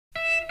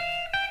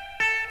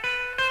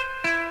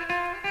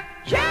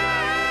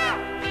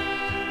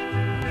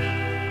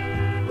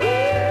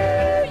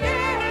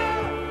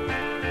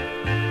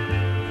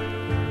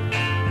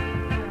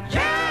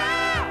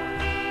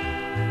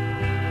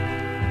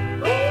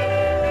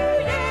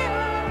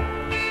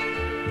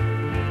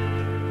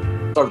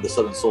started the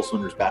Southern Soul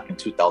Swingers back in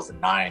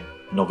 2009,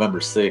 November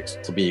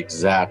 6th to be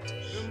exact.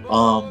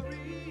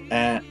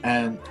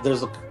 And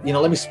there's a,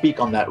 let me speak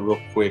on that real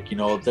quick.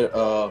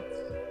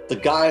 The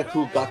guy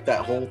who got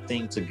that whole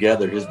thing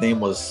together, his name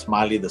was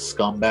Smiley the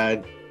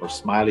Scumbag, or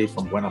Smiley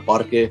from Buena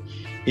Parque.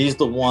 He's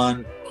the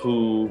one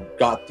who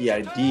got the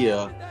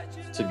idea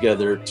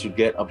together to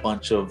get a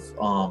bunch of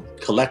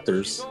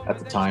collectors at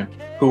the time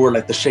who were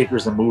like the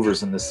shakers and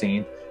movers in the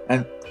scene.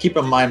 And keep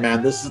in mind,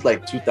 man, this is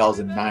like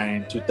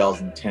 2009,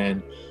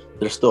 2010.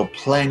 There's still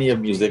plenty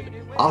of music.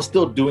 I'm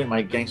still doing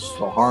my Gangsta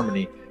Soul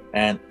Harmony,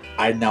 and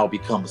I now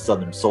become a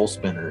Southern Soul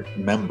Spinner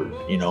member,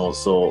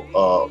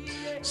 So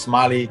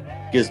Smiley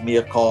gives me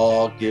a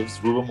call,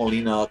 gives Ruben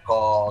Molina a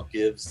call,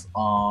 gives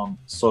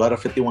Solera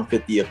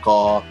 5150 a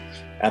call,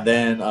 and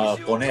then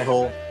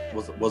Conejo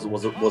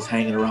was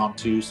hanging around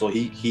too. So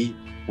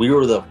we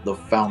were the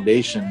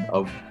foundation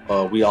of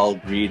we all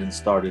agreed and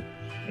started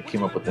and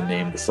came up with the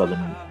name, the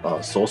Southern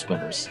Soul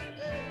Spinners.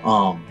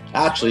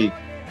 Actually,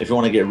 if you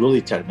want to get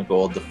really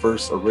technical, the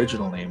first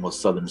original name was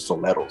Southern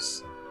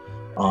Soleros.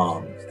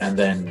 And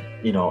then,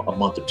 a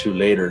month or two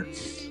later,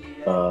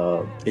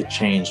 it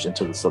changed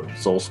into the Southern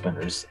Soul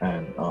Spinners,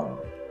 and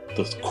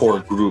the core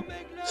group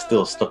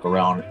still stuck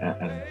around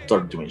and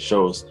started doing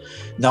shows.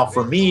 Now,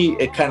 for me,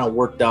 it kind of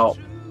worked out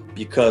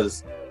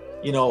because,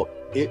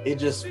 it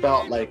just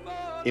felt like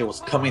it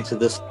was coming to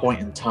this point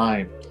in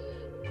time.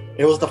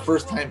 It was the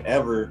first time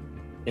ever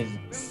in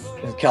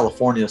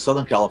California,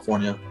 Southern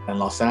California, and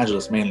Los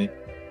Angeles mainly,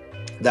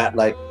 that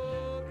like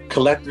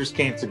collectors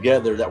came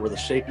together that were the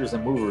shakers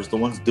and movers, the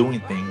ones doing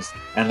things,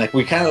 and like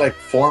we kind of like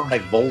formed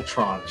like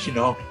Voltron,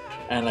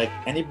 and like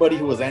anybody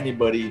who was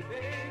anybody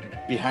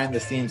behind the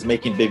scenes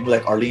making big,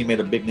 like Arlene made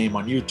a big name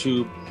on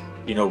YouTube.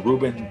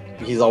 Ruben,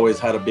 he's always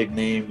had a big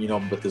name,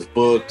 with his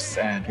books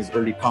and his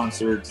early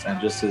concerts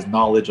and just his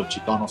knowledge of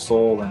Chicano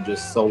soul and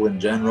just soul in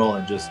general,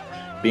 and just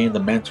being the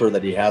mentor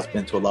that he has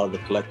been to a lot of the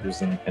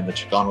collectors in the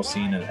Chicano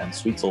scene and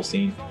sweet soul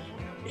scene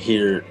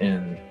here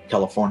in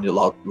California,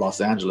 Los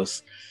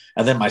Angeles.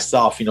 And then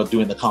myself,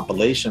 doing the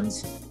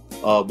compilations,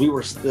 we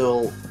were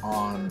still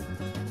on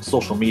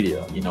social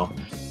media,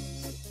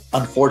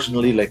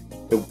 Unfortunately, like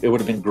it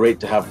would have been great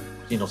to have,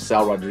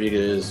 Sal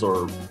Rodriguez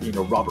or,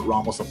 Robert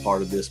Ramos a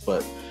part of this,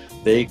 but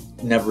they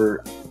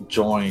never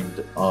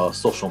joined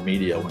social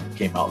media when it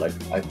came out. Like,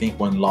 I think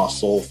when Lost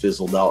Soul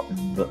fizzled out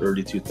in the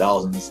early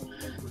 2000s,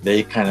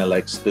 they kind of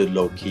like stood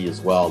low key as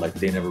well. Like,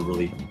 they never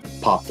really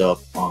popped up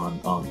on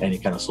any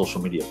kind of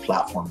social media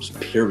platforms,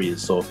 period.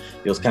 So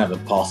it was kind of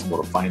impossible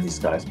to find these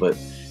guys, but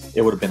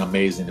it would have been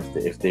amazing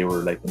if they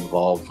were like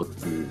involved with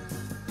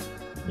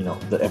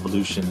the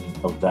evolution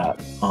of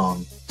that.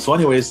 So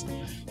anyways,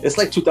 it's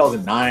like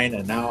 2009,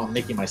 and now I'm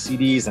making my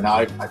CDs, and now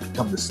I've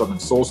become the Southern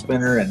Soul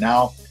Spinner, and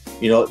now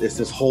it's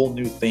this whole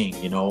new thing.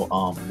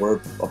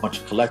 We're a bunch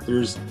of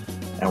collectors,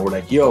 and we're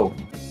like, yo,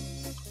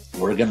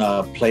 we're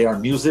gonna play our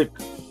music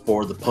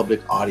for the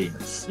public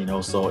audience,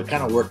 so it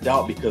kind of worked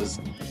out because,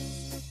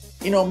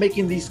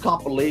 making these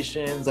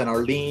compilations and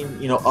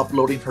Arlene,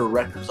 uploading her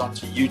records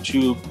onto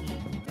YouTube,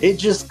 it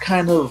just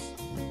kind of,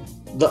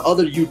 the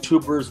other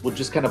YouTubers would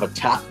just kind of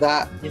attack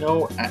that,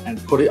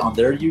 and put it on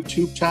their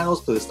YouTube channels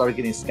because it started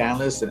getting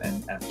scandalous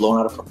and blown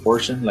out of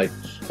proportion. Like,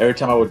 every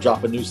time I would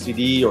drop a new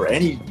CD, or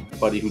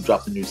anybody who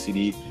dropped a new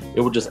CD,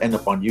 it would just end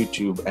up on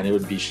YouTube, and it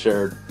would be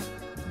shared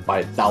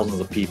by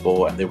thousands of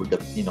people, and they would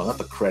get, not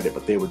the credit,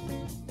 but they would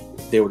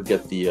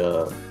get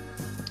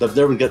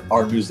they would get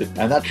our music.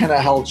 And that kind of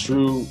held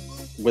true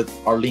with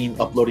Arlene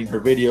uploading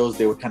her videos.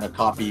 They would kind of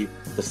copy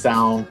the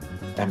sound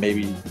and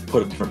maybe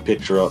put a different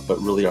picture up, but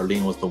really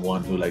Arlene was the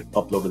one who like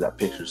uploaded that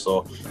picture.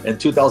 So in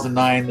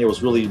 2009, it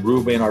was really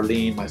Ruben,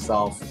 Arlene,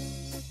 myself,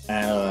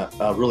 and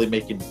really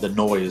making the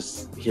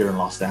noise here in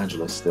Los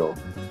Angeles still.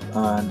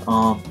 And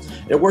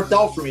it worked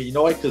out for me,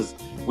 because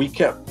we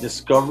kept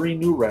discovering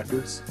new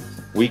records.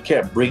 We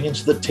kept bringing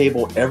to the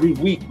table every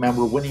week, man.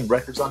 We're winning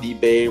records on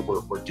eBay.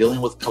 We're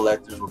dealing with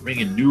collectors. We're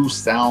bringing new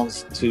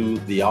sounds to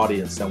the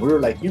audience. And we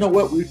were like,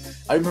 what?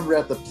 I remember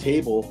at the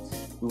table,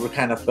 we were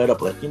kind of fed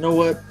up. Like,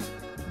 what?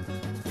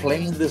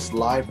 Playing this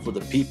live for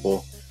the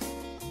people,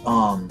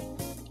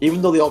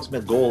 even though the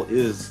ultimate goal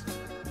is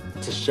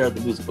to share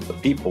the music with the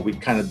people, we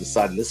kind of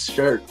decided, let's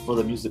share it for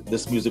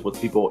this music with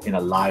people in a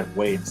live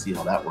way and see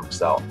how that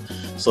works out.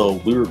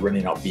 So we were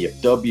renting out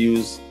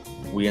VFWs.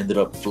 We ended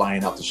up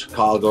flying out to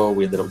Chicago.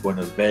 We ended up going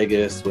to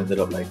Vegas. We ended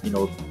up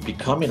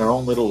becoming our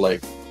own little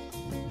like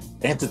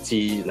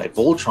entity, like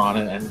Voltron,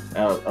 and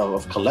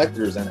of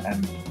collectors,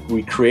 and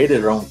we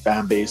created our own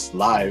fan base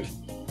live.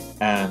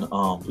 And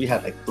we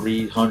had like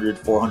 300,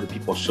 400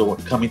 people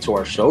coming to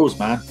our shows,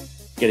 man,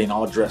 getting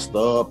all dressed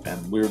up,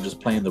 and we were just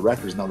playing the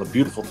records. Now, the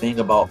beautiful thing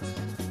about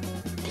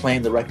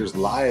playing the records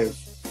live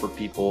for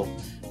people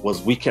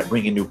was we kept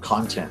bringing new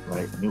content,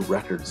 right? New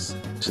records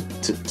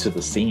to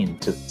the scene,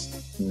 to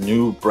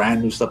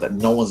brand new stuff that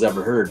no one's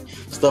ever heard,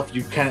 stuff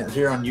you can't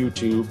hear on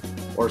YouTube,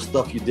 or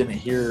stuff you didn't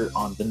hear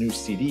on the new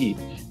CD,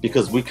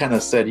 because we kind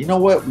of said,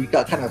 we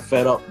got kind of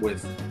fed up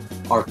with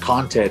our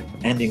content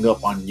ending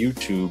up on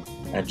YouTube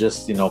and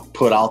just, you know,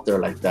 put out there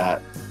like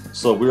that.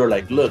 So we were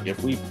like, look,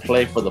 if we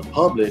play for the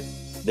public,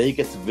 they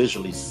get to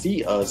visually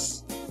see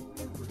us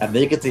and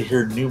they get to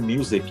hear new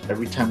music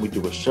every time we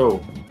do a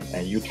show.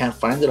 And you can't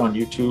find it on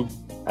YouTube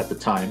at the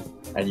time,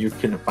 and you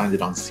couldn't find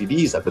it on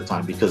CDs at the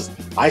time, because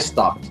I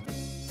stopped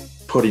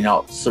putting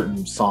out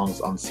certain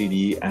songs on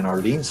CD and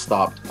Arlene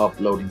stopped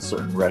uploading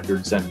certain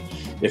records. And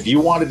if you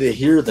wanted to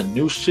hear the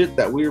new shit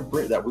that we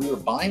were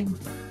buying,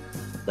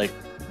 like,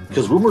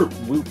 because we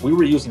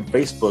were using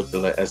Facebook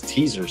as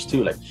teasers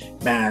too, like,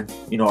 man,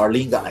 you know,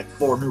 Arlene got like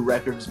 4 new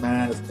records,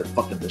 man, it's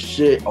the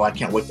shit, oh, I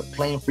can't wait to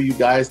play them for you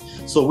guys.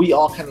 So we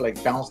all kind of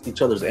like bounced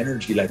each other's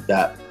energy like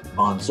that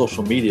on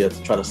social media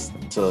to try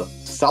to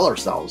sell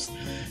ourselves.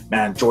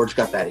 Man, George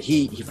got that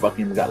heat, he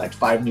fucking got like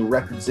 5 new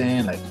records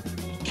in, like,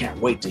 can't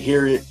wait to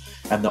hear it.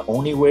 And the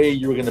only way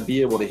you were going to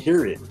be able to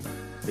hear it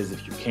is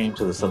if you came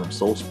to the Southern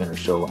Soul Spinner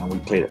show and we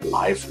played it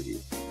live for you.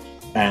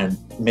 And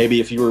maybe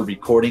if you were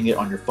recording it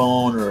on your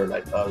phone or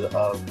like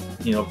a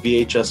you know,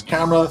 VHS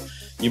camera,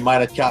 you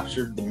might have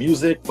captured the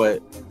music,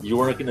 but you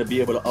weren't going to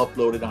be able to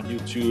upload it on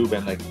YouTube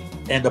and like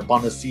end up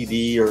on a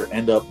CD, or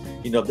end up,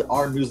 you know,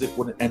 our music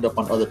wouldn't end up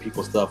on other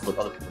people's stuff with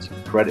other people's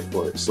credit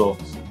for it. So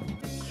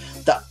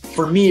that,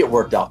 for me, it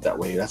worked out that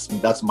way.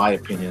 That's my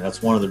opinion.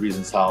 That's one of the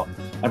reasons how,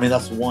 I mean,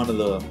 that's one of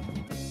the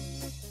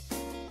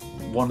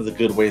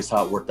good ways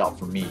how it worked out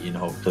for me, you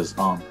know, because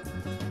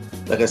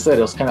like I said,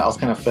 I was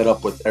kind of fed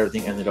up with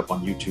everything ended up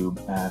on YouTube,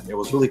 and it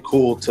was really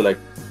cool to like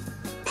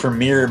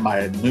premiere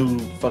my new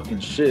fucking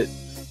shit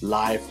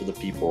live for the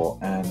people,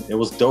 and it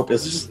was dope. It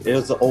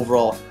was an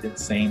overall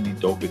insanely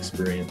dope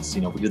experience.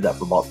 You know, we did that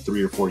for about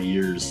 3 or 4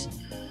 years,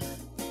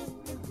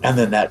 and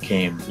then that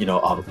came, you know,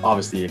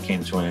 obviously it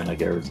came to an end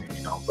like everything,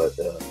 you know. But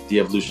the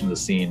evolution of the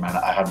scene, man,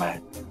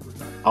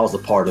 I was a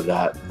part of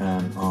that,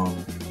 and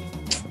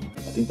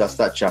I think that's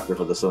that chapter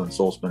for the Southern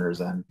Soul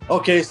Spinners. And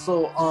okay,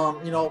 so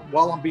you know,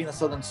 while I'm being a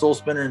Southern Soul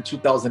Spinner in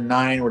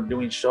 2009, we're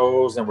doing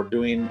shows and we're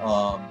doing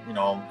you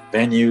know,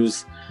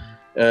 venues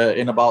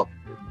in about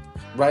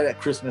right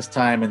at Christmas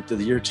time into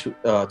the year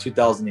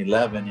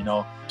 2011. You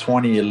know,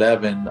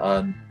 2011.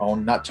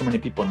 Not too many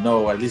people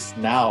know. At least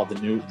now, the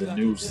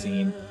new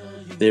scene,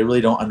 they really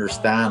don't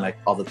understand like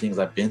all the things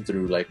I've been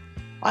through. Like,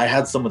 I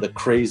had some of the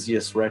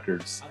craziest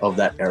records of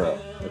that era.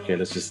 Okay,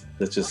 let's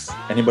just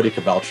anybody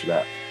could vouch for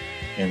that.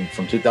 And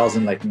from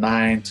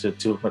 2009 to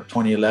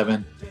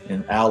 2011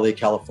 in LA,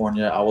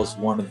 California, I was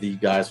one of the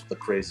guys with the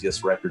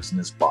craziest records in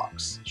this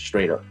box,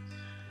 straight up.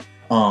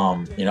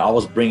 You know, I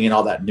was bringing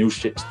all that new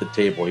shit to the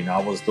table. You know,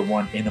 I was the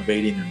one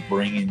innovating and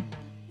bringing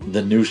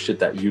the new shit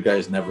that you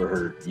guys never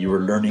heard. You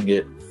were learning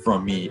it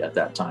from me at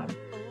that time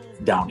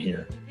down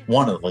here.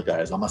 One of the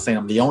guys. I'm not saying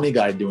I'm the only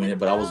guy doing it,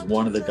 but I was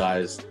one of the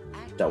guys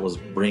that was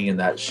bringing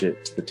that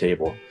shit to the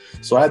table.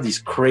 So I had these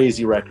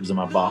crazy records in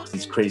my box,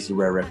 these crazy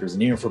rare records.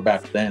 And even for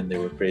back then, they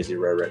were crazy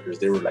rare records.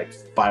 They were like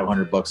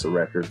 $500 a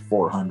record,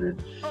 400,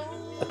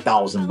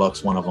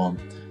 $1,000 one of them.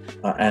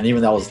 And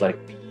even that was like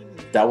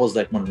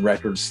when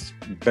records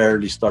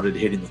barely started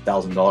hitting the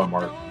 $1,000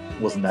 mark.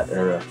 It wasn't that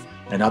era.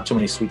 And not too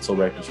many Sweet Soul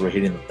records were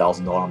hitting the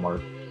 $1,000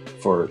 mark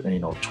for, you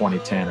know,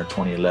 2010 or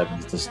 2011.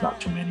 It's just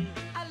not too many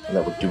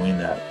that were doing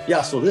that.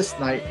 Yeah, so this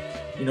night,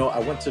 you know, I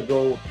went to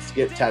go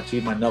get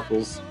tattooed my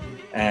knuckles,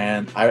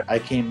 and I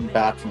came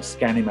back from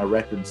scanning my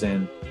records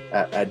in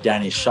at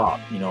Danny's shop.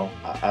 You know,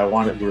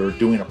 we were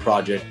doing a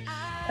project,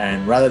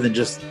 and rather than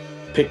just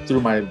pick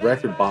through my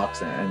record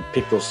box and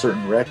pick those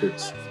certain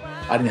records,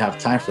 I didn't have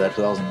time for that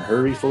because I was in a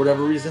hurry for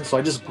whatever reason. So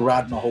I just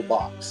grabbed my whole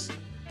box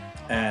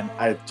and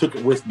I took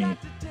it with me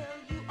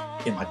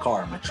in my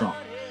car, in my trunk.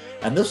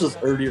 And this was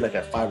earlier, like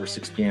at 5 or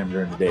 6 p.m.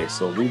 during the day.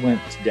 So we went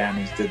to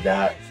Danny's, did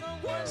that,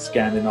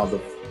 scanned in all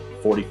the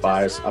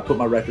 45s. I put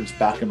my records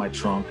back in my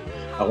trunk.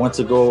 I went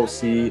to go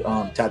see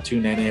Tattoo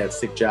Nene at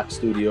Sick Jack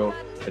Studio.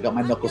 I got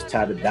my knuckles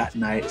tatted that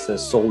night. It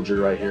says Soldier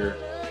right here.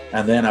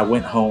 And then I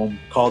went home,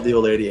 called the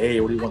old lady,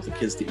 hey, what do you want the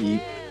kids to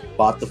eat?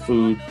 Bought the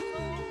food.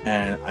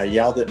 And I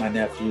yelled at my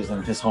nephews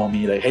and his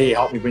homie, like, hey,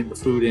 help me bring the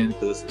food in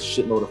because it's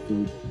a shitload of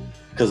food.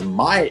 Because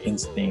my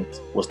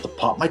instinct was to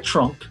pop my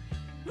trunk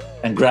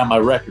and grab my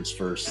records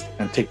first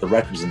and take the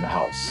records in the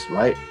house,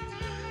 right?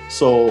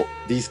 So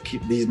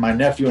my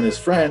nephew and his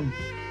friend,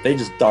 they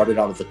just darted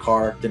out of the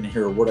car, didn't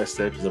hear a word I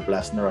said because they're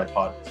blasting their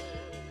iPod.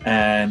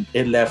 And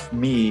it left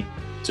me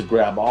to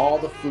grab all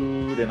the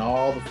food and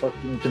all the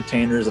fucking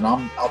containers, and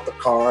I'm out the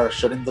car,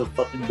 shutting the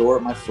fucking door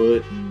at my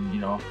foot, and, you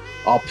know,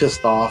 all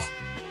pissed off.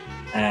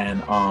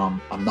 And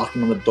I'm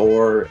knocking on the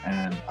door,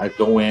 and I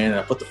go in and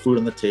I put the food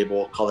on the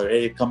table, call her,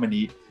 hey, come and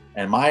eat.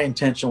 And my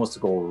intention was to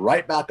go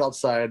right back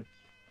outside,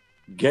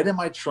 get in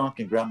my trunk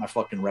and grab my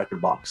fucking record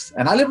box.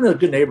 And I live in a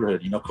good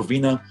neighborhood, you know,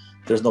 Covina.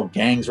 There's no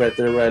gangs right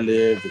there where I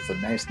live. It's a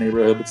nice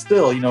neighborhood, but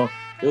still, you know,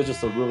 it was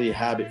just a really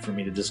habit for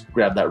me to just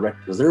grab that record,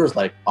 because there was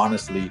like,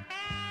 honestly,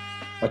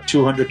 a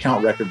 200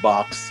 count record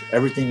box.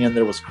 Everything in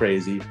there was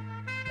crazy.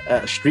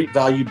 Street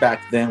value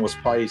back then was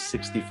probably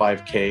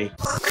 65K.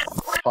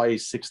 Probably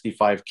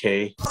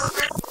 65K.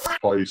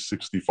 Probably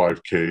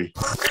 65K. Probably 65K.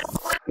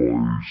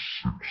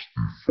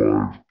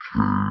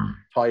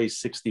 probably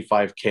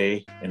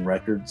 65K in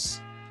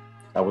records,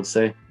 I would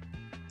say.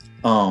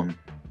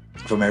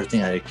 From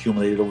everything I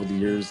accumulated over the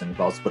years, and if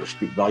I was to put a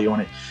street value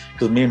on it,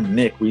 because me and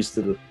Nick, I used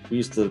to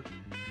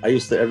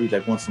every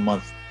like once a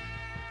month,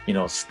 you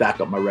know, stack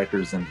up my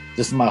records, and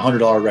this is my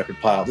 $100 record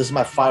pile, this is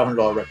my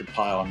 $500 record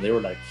pile, and they were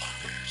like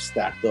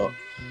stacked up,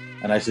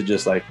 and I used to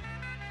just like,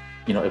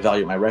 you know,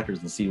 evaluate my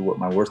records and see what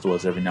my worth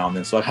was every now and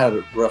then. So I had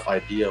a rough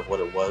idea of what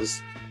it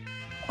was.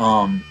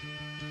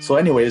 So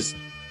anyways,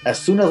 as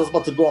soon as I was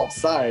about to go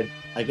outside,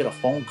 I get a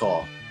phone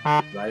call,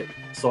 right?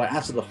 So I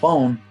answer the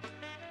phone,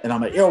 and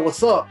I'm like, yo,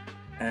 what's up?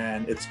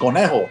 And it's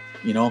Conejo,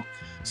 you know?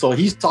 So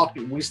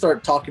we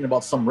start talking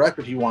about some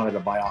record he wanted to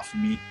buy off of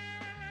me.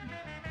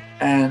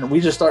 And we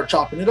just start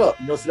chopping it up.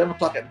 You know, it's 11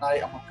 o'clock at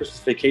night. I'm on Christmas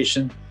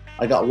vacation.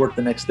 I got work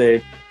the next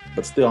day,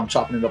 but still I'm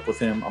chopping it up with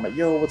him. I'm like,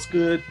 yo, what's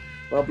good?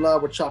 Blah, blah,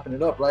 we're chopping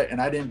it up, right?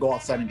 And I didn't go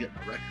outside and get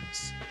my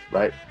records,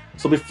 right?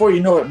 So before you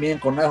know it, me and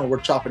Conejo,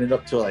 we're chopping it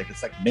up till like,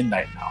 it's like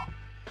midnight now.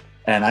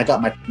 And I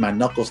got my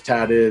knuckles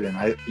tatted, and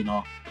I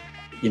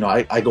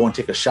go and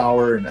take a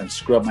shower and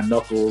scrub my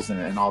knuckles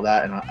and all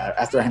that. And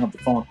after I hang up the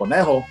phone with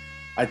Conejo,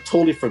 I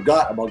totally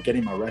forgot about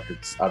getting my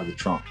records out of the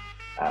trunk.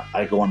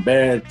 I go in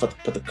bed,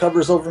 put the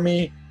covers over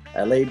me,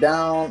 I lay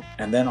down,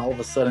 and then all of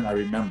a sudden I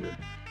remember.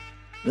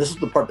 This is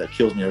the part that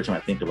kills me every time I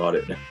think about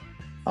it.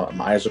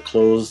 My eyes are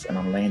closed, and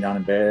I'm laying down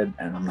in bed,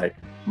 and I'm like,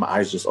 my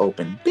eyes just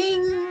open.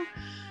 Bing!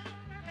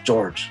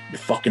 George, your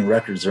fucking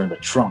records are in the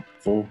trunk,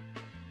 fool.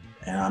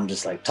 And I'm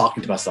just like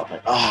talking to myself,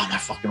 like, oh, my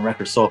fucking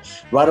records. So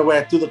right away,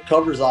 I threw the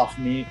covers off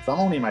me. I'm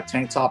only in my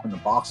tank top and the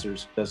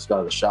boxers because I just got out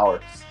of the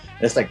shower.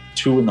 It's like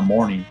 2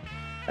 a.m.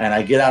 And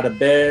I get out of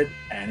bed,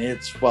 and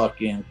it's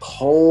fucking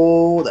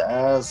cold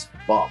as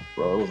fuck,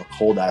 bro. It was a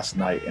cold ass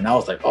night. And I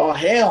was like, oh,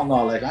 hell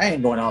no. Like, I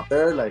ain't going out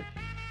there. Like,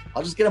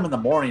 I'll just get them in the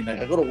morning. Like,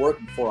 I go to work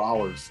in 4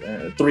 hours,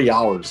 3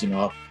 hours, you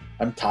know.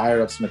 I'm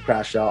tired. I'm just going to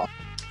crash out.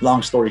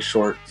 Long story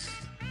short,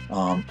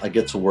 I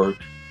get to work.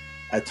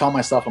 I tell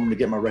myself I'm going to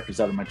get my records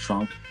out of my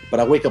trunk, but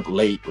I wake up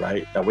late,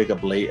 right? I wake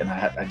up late, and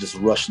I just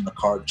rush in the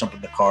car, jump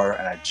in the car,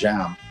 and I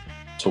jam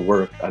to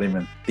work. I didn't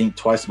even think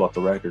twice about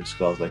the records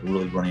because I was like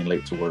really running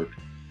late to work.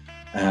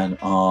 And,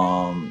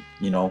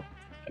 you know,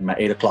 my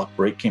 8 o'clock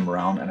break came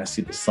around, and I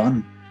see the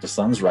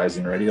sun's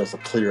rising already. It was a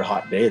clear,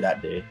 hot day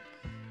that day.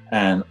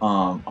 And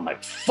I'm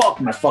like, fuck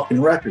my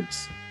fucking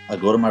records. I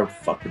go to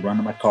run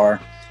to my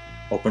car,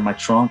 open my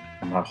trunk,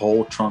 and my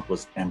whole trunk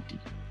was empty.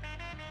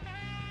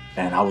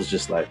 And I was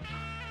just like,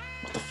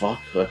 what the fuck?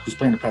 Like, who's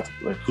playing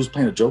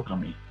a joke on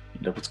me?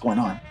 Like, what's going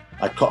on?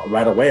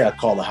 Right away, I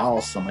call the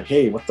house. I'm like,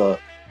 hey,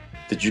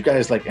 did you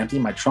guys like empty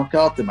my trunk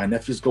out? Did my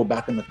nephews go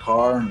back in the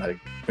car and like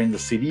bring the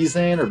CDs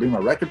in or bring my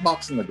record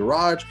box in the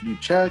garage? Can you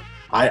check?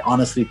 I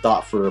honestly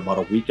thought for about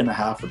a week and a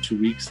half or 2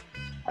 weeks,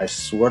 I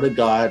swear to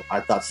God, I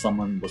thought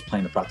someone was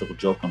playing a practical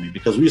joke on me,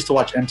 because we used to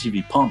watch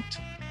MTV Punk'd.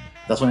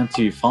 That's when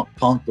MTV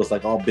Punk'd was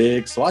like all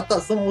big. So I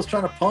thought someone was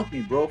trying to punk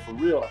me, bro, for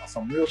real, like,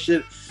 some real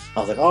shit. I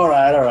was like, all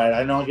right,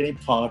 I know I'm getting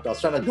punked. I was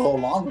trying to go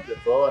along with it,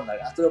 bro. And like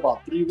after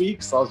about 3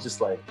 weeks, I was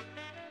just like,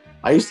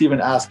 I used to even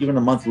ask, even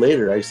a month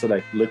later, I used to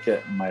like look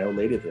at my old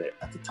lady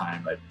at the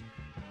time, like,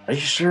 are you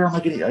sure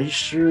are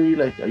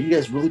you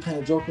guys really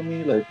playing a joke on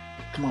me? Like,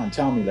 come on,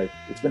 tell me, like,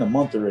 it's been a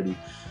month already.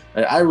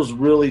 I was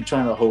really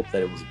trying to hope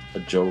that it was a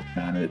joke,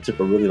 man. And it took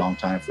a really long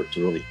time for it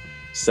to really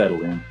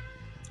settle in.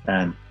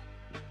 And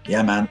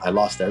yeah, man, I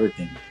lost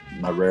everything,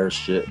 my rarest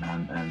shit,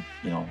 man. And,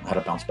 you know, I had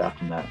to bounce back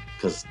from that,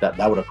 because that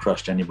would have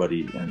crushed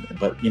anybody.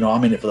 But, you know,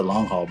 I'm in it for the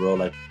long haul, bro.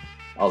 Like,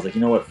 I was like,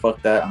 you know what,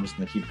 fuck that. I'm just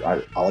going to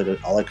keep,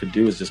 all I could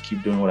do is just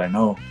keep doing what I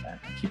know and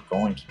keep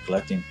going, keep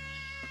collecting.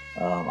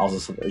 I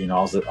was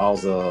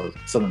a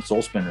Southern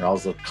Soul Spinner. I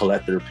was a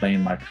collector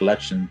playing my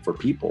collection for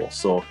people.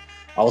 So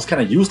I was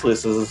kind of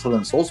useless as a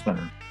Southern Soul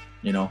Spinner,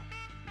 you know,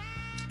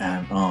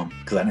 and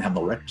because I didn't have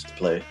no records to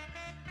play.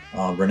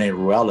 Rene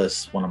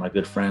Ruelas, one of my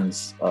good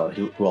friends,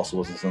 who also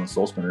was a Southern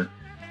Soul Spinner,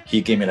 he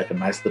gave me like a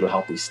nice little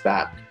healthy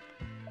stack.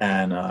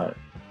 And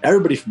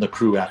everybody from the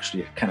crew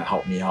actually kind of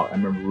helped me out. I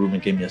remember Ruben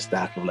gave me a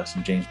stack of like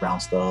some James Brown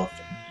stuff.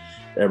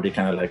 And everybody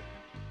kind of like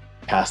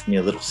passed me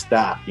a little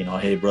stack, you know,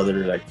 hey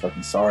brother, like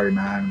fucking sorry,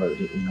 man. But,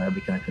 you know,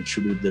 everybody kind of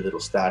contributed a little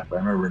stack. But I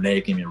remember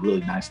Rene gave me a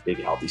really nice,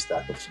 big, healthy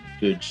stack of some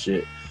good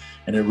shit.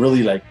 And it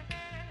really like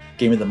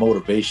gave me the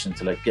motivation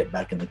to like get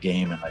back in the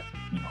game and like,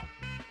 you know,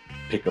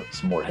 pick up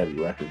some more heavy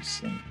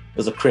records. And it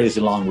was a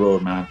crazy long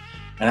road, man.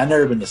 And I've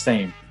never been the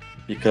same,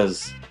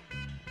 because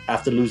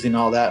after losing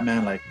all that,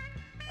 man, like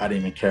I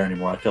didn't even care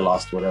anymore. I could have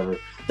lost whatever.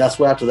 That's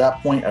why after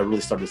that point, I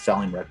really started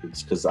selling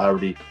records, because I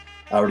already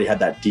had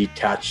that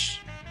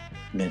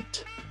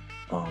detachment.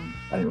 I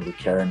didn't really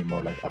care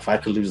anymore. Like if I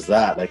could lose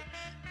that, like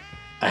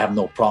I have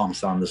no problem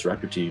selling this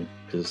record to you,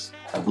 because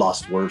I've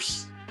lost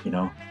worse, you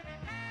know?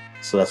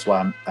 So that's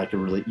why I could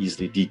really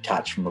easily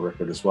detach from the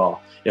record as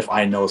well. If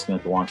I know it's going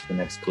to go on to the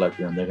next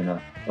collector and they're going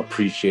to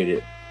appreciate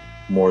it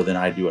more than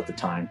I do at the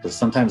time. Because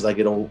sometimes I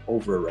get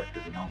over a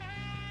record, you know.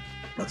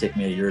 It'll take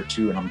me a year or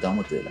two and I'm done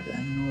with it. Like, you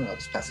know what, I'll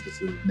just pass it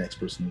to the next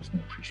person who's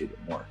going to appreciate it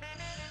more.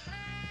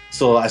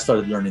 So I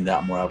started learning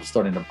that more. I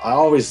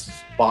always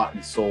bought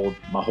and sold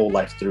my whole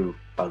life through,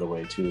 by the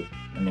way, too.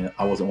 I mean,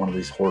 I wasn't one of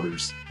these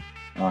hoarders.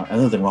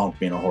 And nothing wrong with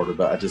being a hoarder,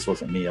 but I just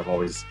wasn't me. I've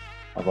always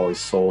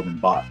sold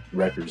and bought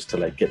records to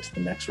like get to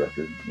the next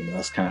record. You know,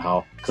 that's kind of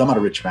how, because I'm not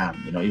a rich man,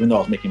 you know, even though I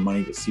was making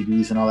money with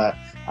CDs and all that,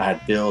 I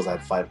had bills, I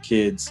had 5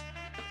 kids.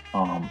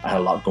 I had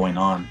a lot going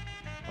on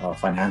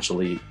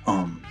financially.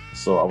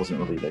 So I wasn't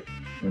really like,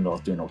 even though I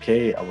was doing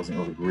okay, I wasn't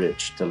really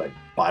rich to like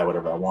buy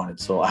whatever I wanted.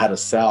 So I had to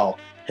sell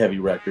heavy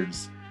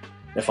records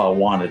if I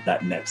wanted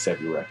that next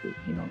heavy record,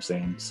 you know what I'm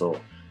saying? So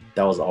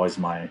that was always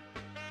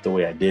the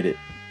way I did it.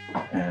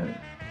 And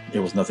it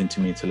was nothing to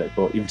me to let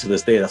go. Even to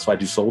this day, that's why I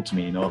do sold to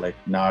me, you know, like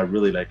now I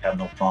really like have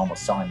no problem with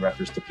selling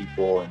records to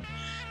people, and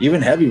even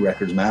heavy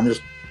records, man.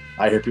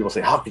 I hear people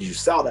say, how could you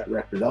sell that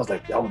record? I was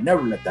like, I would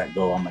never let that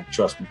go. I'm like,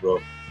 trust me, bro.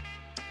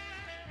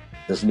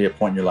 There's gonna be a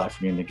point in your life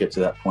where you're gonna get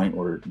to that point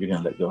where you're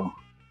gonna let go.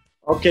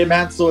 Okay,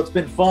 man, so it's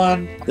been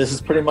fun. This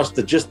is pretty much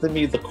the gist of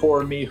me, the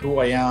core of me, who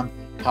I am,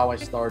 how I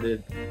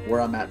started,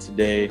 where I'm at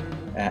today,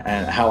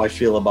 and how I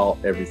feel about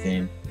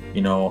everything,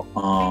 you know.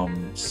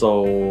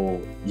 So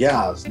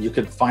yeah, you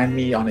could find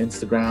me on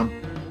Instagram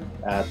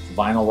at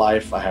Vinyl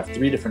Life. I have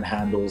 3 different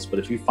handles, but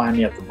if you find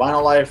me at the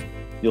Vinyl Life,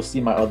 you'll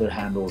see my other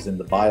handles in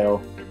the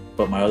bio.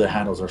 But my other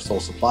handles are Soul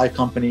Supply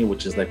Company,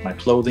 which is like my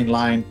clothing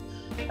line,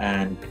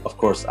 and of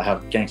course I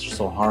have Gangster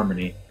Soul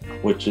Harmony,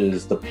 which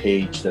is the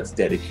page that's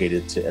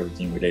dedicated to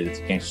everything related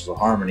to Gangster Soul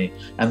Harmony.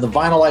 And the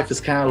Vinyl Life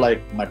is kind of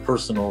like my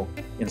personal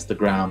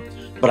Instagram,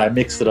 but I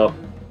mix it up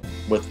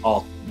with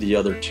all the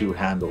other 2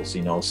 handles,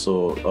 you know.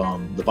 So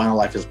the Vinyl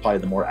Life is probably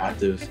the more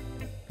active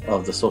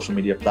of the social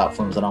media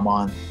platforms that I'm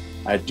on.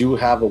 I do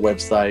have a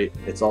website.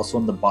 It's also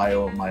in the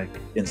bio of my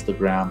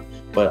Instagram,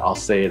 but I'll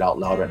say it out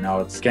loud right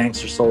now. It's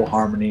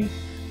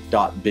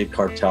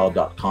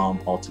gangstersoulharmony.bigcartel.com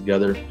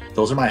altogether.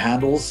 Those are my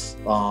handles.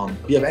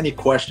 If you have any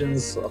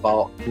questions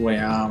about who I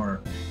am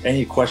or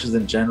any questions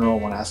in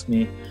general, want to ask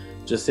me,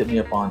 just hit me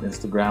up on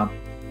Instagram.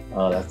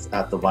 That's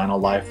at the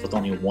Vinyl Life with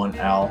only 1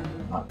 L,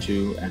 not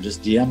 2, and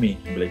just DM me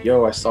and be like,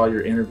 yo, I saw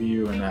your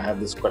interview and I have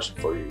this question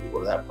for you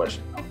or that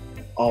question. I'm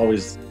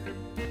always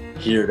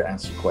here to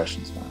answer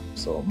questions, man.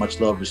 So much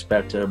love,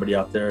 respect to everybody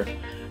out there.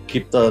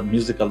 Keep the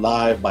music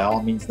alive by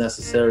all means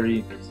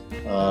necessary.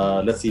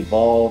 Let's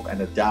evolve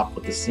and adapt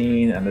with the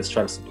scene, and let's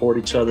try to support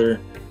each other.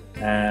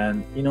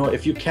 And you know,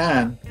 if you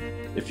can,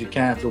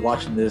 after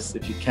watching this,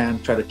 if you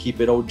can, try to keep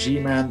it OG,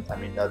 man. I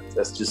mean,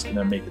 that's just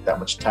gonna make it that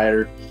much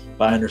tighter.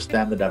 But I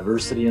understand the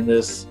diversity in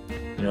this.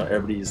 You know,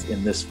 everybody's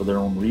in this for their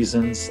own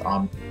reasons.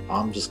 I'm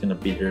just gonna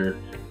be here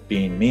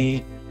being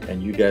me,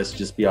 and you guys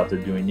just be out there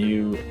doing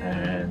you.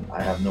 And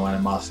I have no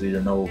animosity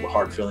or no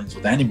hard feelings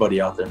with anybody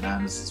out there,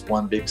 man. This is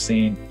one big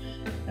scene,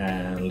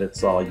 and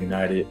let's all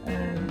unite it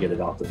and get it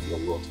out there for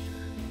the world.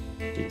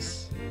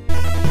 Peace.